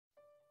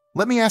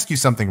Let me ask you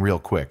something real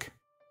quick.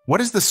 What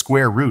is the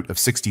square root of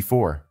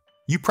 64?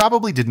 You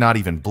probably did not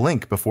even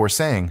blink before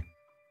saying,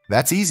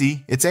 "That's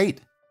easy, it's 8.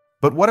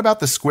 But what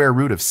about the square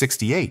root of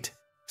 68?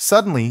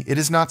 Suddenly, it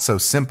is not so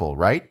simple,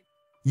 right?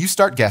 You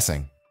start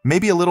guessing.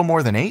 Maybe a little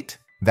more than 8?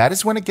 That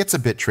is when it gets a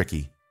bit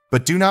tricky.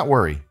 But do not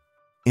worry.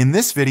 In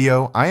this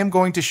video, I am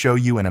going to show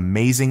you an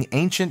amazing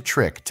ancient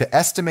trick to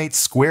estimate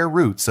square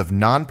roots of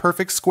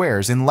non-perfect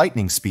squares in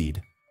lightning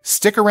speed.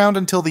 Stick around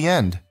until the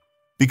end,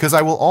 because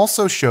I will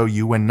also show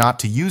you when not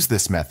to use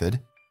this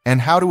method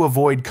and how to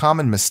avoid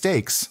common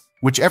mistakes,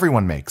 which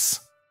everyone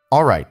makes.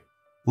 Alright,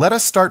 let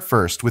us start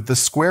first with the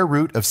square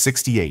root of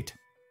 68.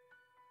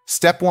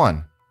 Step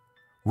 1.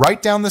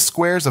 Write down the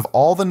squares of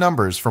all the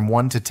numbers from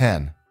 1 to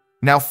 10.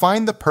 Now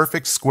find the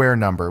perfect square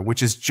number,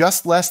 which is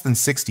just less than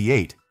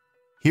 68.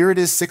 Here it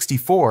is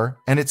 64,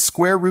 and its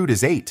square root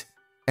is 8,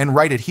 and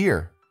write it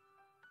here.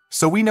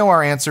 So we know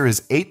our answer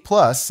is 8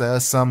 plus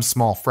some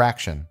small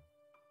fraction.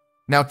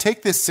 Now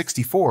take this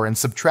 64 and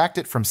subtract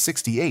it from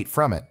 68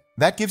 from it.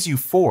 That gives you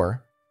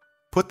 4.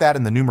 Put that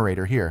in the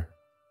numerator here.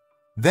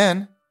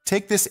 Then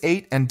take this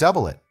 8 and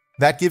double it.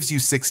 That gives you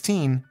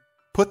 16.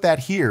 Put that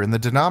here in the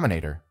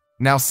denominator.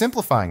 Now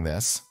simplifying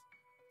this,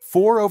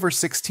 4 over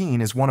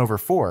 16 is 1 over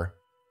 4,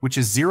 which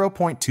is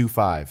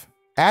 0.25.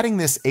 Adding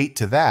this 8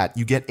 to that,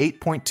 you get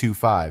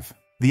 8.25.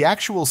 The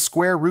actual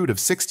square root of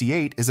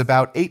 68 is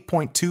about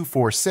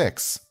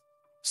 8.246.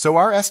 So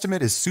our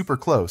estimate is super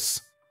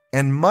close,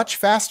 and much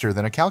faster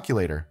than a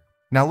calculator.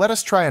 Now let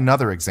us try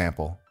another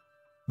example.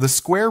 The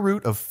square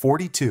root of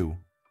 42.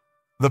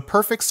 The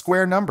perfect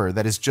square number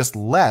that is just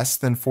less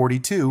than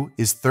 42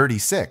 is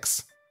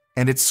 36,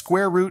 and its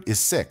square root is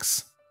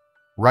 6.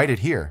 Write it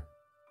here.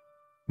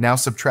 Now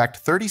subtract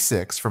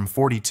 36 from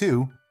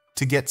 42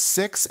 to get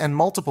 6 and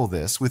multiply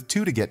this with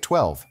 2 to get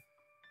 12.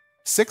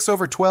 6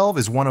 over 12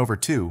 is 1 over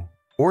 2,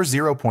 or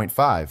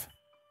 0.5.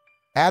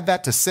 Add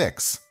that to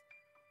 6,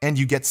 and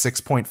you get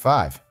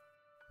 6.5.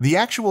 The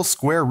actual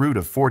square root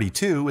of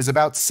 42 is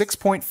about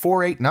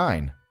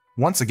 6.489.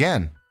 Once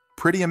again,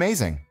 pretty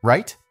amazing,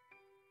 right?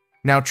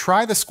 Now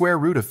try the square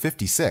root of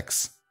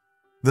 56.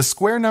 The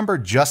square number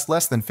just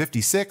less than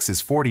 56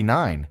 is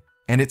 49,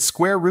 and its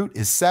square root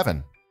is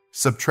 7.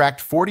 Subtract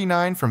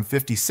 49 from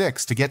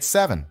 56 to get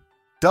 7.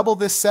 Double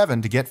this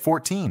 7 to get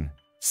 14.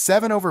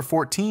 7 over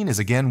 14 is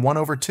again 1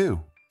 over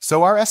 2.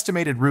 So our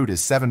estimated root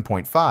is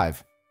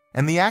 7.5,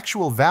 and the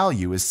actual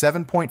value is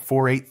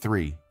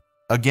 7.483.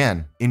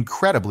 Again,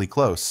 incredibly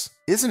close,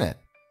 isn't it?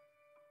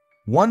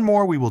 One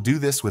more, we will do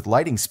this with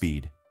lighting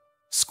speed.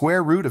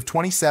 Square root of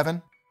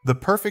 27. The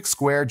perfect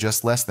square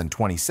just less than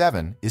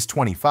 27 is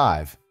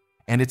 25,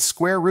 and its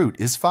square root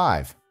is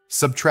 5.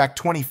 Subtract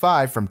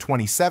 25 from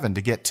 27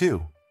 to get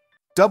 2.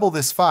 Double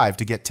this 5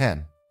 to get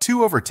 10.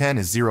 2 over 10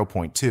 is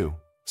 0.2,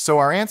 so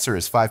our answer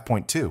is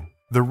 5.2.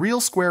 The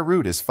real square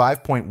root is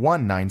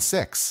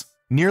 5.196.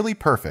 Nearly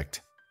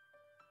perfect.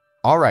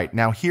 Alright,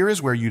 now here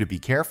is where you to be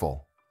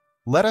careful.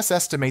 Let us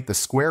estimate the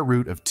square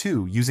root of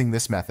 2 using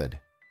this method.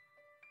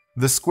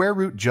 The square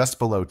root just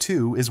below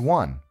 2 is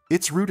 1.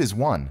 Its root is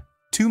 1.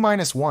 2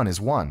 minus 1 is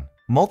 1.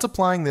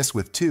 Multiplying this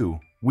with 2,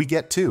 we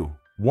get 2.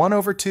 1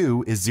 over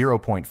 2 is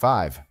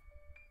 0.5.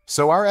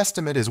 So our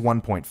estimate is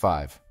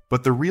 1.5.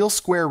 But the real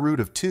square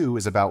root of 2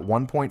 is about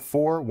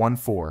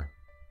 1.414.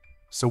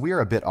 So we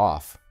are a bit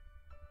off.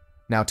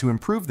 Now to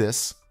improve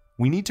this,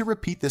 we need to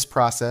repeat this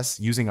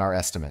process using our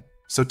estimate.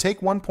 So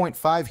take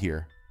 1.5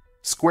 here,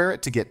 square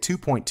it to get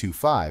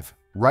 2.25,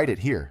 write it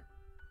here.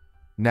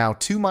 Now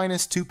 2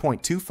 minus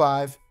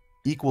 2.25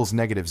 equals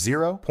negative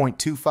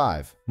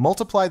 0.25.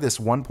 Multiply this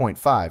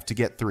 1.5 to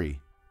get 3.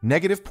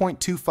 Negative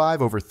 0.25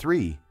 over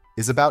 3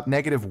 is about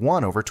negative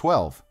 1 over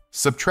 12.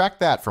 Subtract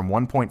that from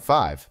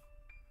 1.5.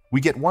 We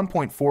get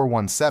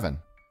 1.417.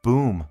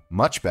 Boom,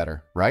 much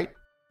better, right?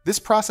 This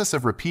process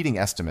of repeating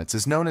estimates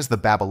is known as the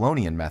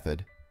Babylonian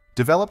method,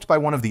 developed by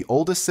one of the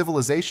oldest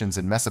civilizations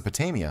in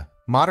Mesopotamia,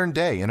 modern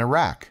day in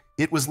Iraq.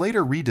 It was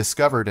later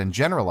rediscovered and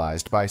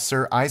generalized by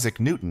Sir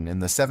Isaac Newton in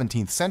the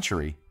 17th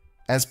century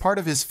as part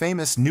of his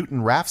famous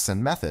Newton-Raphson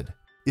method.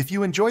 If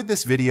you enjoyed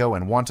this video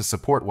and want to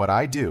support what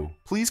I do,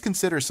 please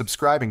consider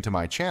subscribing to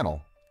my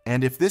channel.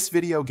 And if this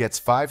video gets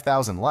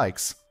 5,000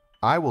 likes,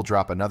 I will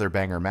drop another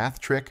banger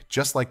math trick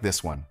just like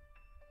this one.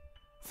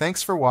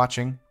 Thanks for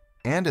watching,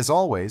 and as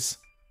always,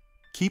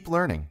 keep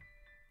learning,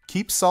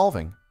 keep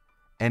solving,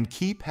 and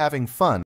keep having fun.